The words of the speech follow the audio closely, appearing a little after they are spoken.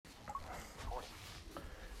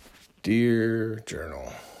Dear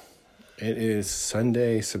Journal, it is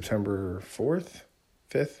Sunday, September 4th,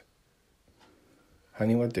 5th.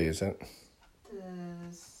 Honey, what day is it? The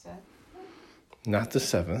 7th? Not the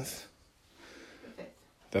 7th. The 5th.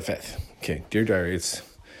 The 5th. Okay, Dear Diary, it's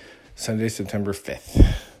Sunday, September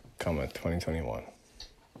 5th, 2021.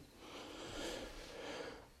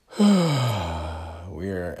 We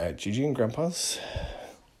are at Gigi and Grandpa's.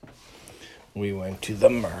 We went to the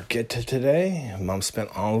market today. Mom spent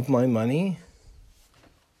all of my money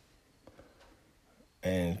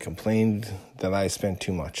and complained that I spent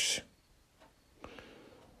too much.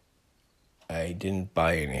 I didn't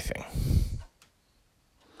buy anything.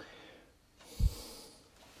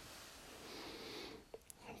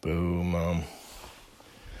 Boo, Mom.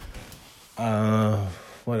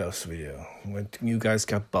 What else did we do? You guys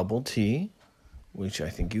got bubble tea, which I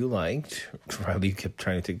think you liked. Riley kept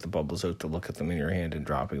trying to take the bubbles out to look at them in your hand and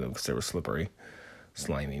dropping them because they were slippery.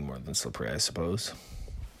 Slimy more than slippery, I suppose.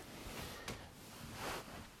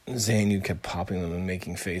 Zane, you kept popping them and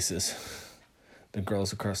making faces. The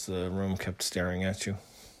girls across the room kept staring at you.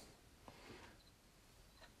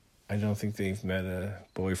 I don't think they've met a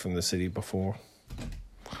boy from the city before.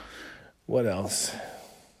 What else?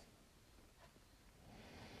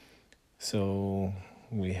 So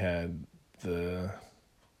we had the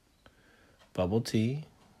bubble tea.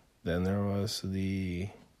 Then there was the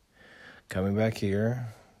coming back here.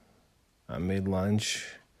 I made lunch.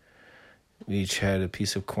 We each had a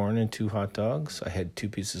piece of corn and 2 hot dogs. I had 2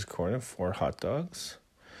 pieces of corn and 4 hot dogs.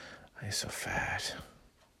 I'm so fat.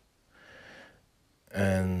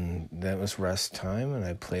 And that was rest time, and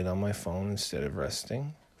I played on my phone instead of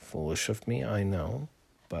resting. Foolish of me, I know,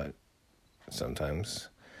 but sometimes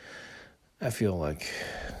I feel like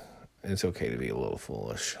it's okay to be a little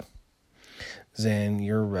foolish. Zan,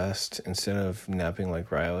 your rest, instead of napping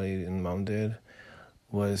like Riley and Mom did,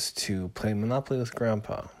 was to play Monopoly with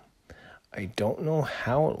Grandpa. I don't know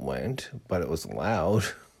how it went, but it was loud.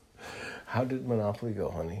 How did Monopoly go,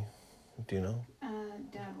 honey? Do you know?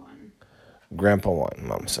 Dad won. Grandpa won,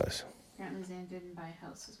 Mom says. Apparently Zan didn't buy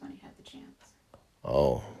houses when he had the chance.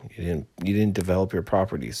 Oh, you didn't develop your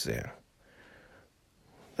properties there.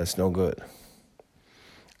 That's no good.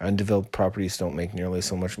 Undeveloped properties don't make nearly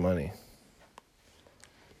so much money.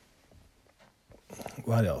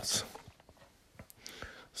 What else?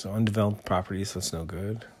 So undeveloped properties, that's no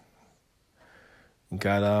good.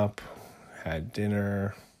 Got up, had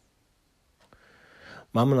dinner.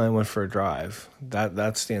 Mom and I went for a drive.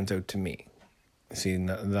 That stands out to me. See,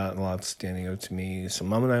 not a lot standing out to me. So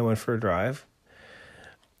Mom and I went for a drive.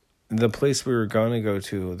 The place we were going to go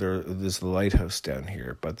to, there's a lighthouse down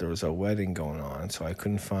here, but there was a wedding going on, so I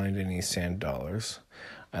couldn't find any sand dollars.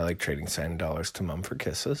 I like trading sand dollars to Mom for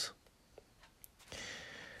kisses.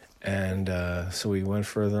 And so we went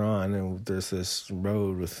further on, and there's this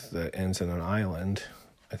road that ends in an island.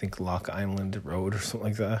 I think Lock Island Road or something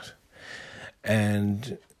like that.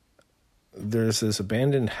 And there's this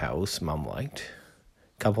abandoned house Mom liked.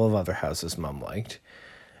 A couple of other houses Mom liked.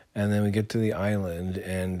 And then we get to the island,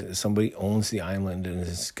 and somebody owns the island and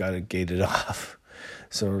has got it gated off.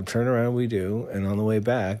 So turn around, we do, and on the way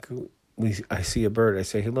back, I see a bird. I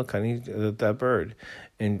say, hey, look, honey, that bird.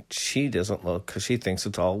 And she doesn't look because she thinks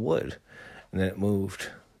it's all wood. And then it moved,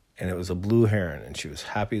 and it was a blue heron, and she was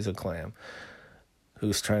happy as a clam who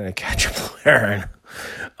was trying to catch a blue heron.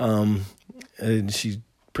 And she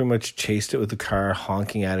pretty much chased it with the car,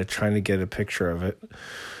 honking at it, trying to get a picture of it.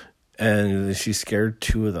 And she scared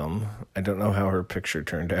 2 of them. I don't know how her picture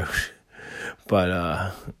turned out.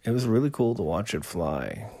 But it was really cool to watch it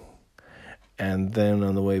fly. And then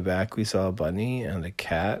on the way back, we saw a bunny and a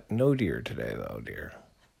cat. No deer today, though, dear.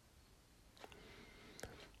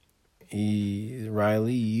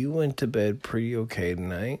 Riley, you went to bed pretty okay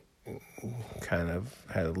tonight. Kind of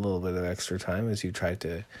had a little bit of extra time as you tried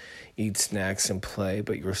to eat snacks and play,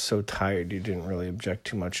 but you were so tired you didn't really object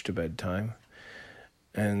too much to bedtime.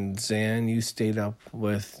 And Zan, you stayed up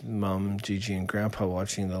with Mom, Gigi, and Grandpa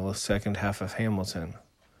watching the second half of Hamilton.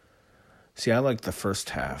 See, I like the first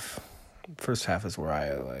half. First half is where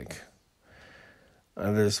I like.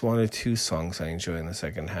 There's 1 or 2 songs I enjoy in the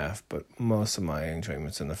second half, but most of my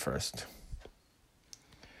enjoyment's in the first.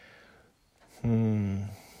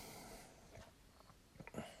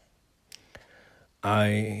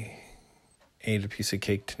 I ate a piece of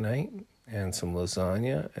cake tonight and some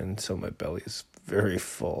lasagna, and so my belly is very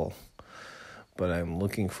full. But I'm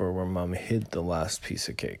looking for where Mom hid the last piece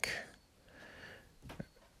of cake.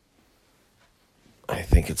 I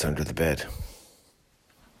think it's under the bed.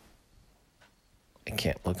 I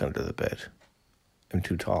can't look under the bed. I'm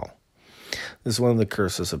too tall. This is one of the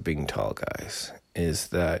curses of being tall, guys. is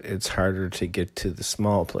that it's harder to get to the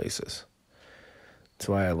small places. That's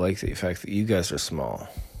why I like the fact that you guys are small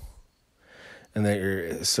and that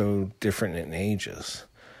you're so different in ages.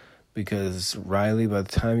 Because Riley, by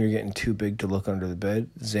the time you're getting too big to look under the bed,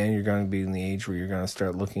 Zan, you're going to be in the age where you're going to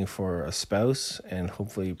start looking for a spouse and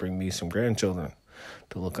hopefully bring me some grandchildren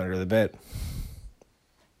to look under the bed.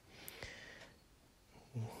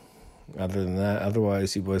 Other than that,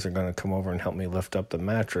 otherwise you boys are going to come over and help me lift up the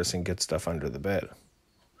mattress and get stuff under the bed.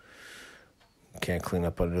 Can't clean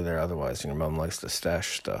up under there otherwise, and your mom likes to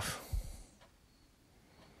stash stuff.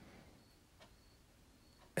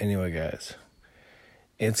 Anyway, guys,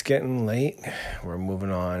 it's getting late. We're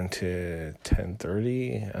moving on to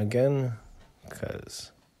 10:30 again,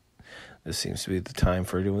 because this seems to be the time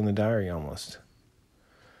for doing the diary almost.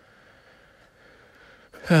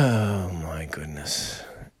 Oh, my goodness.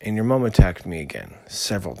 And your mom attacked me again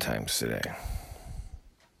several times today.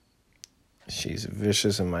 She's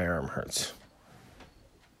vicious and my arm hurts.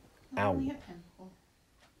 Ow. Only a pimple.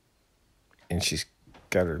 And she's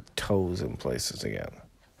got her toes in places again.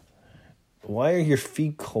 Why are your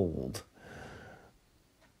feet cold?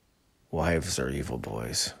 Wives are evil,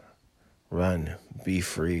 boys. Run, be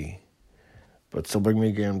free. But still bring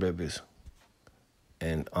me grandbabies.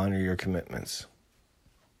 And honor your commitments.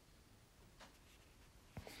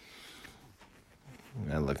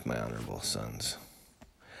 I like my honorable sons.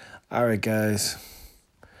 All right, guys.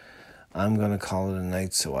 I'm going to call it a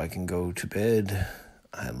night so I can go to bed.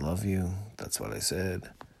 I love you. That's what I said.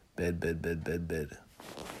 Bed, bed, bed, bed, bed.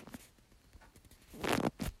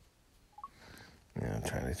 Yeah, I'm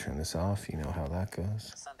trying to turn this off. You know how that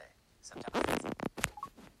goes. Sunday, September 5th.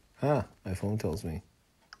 Ah, my phone tells me.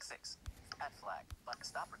 6.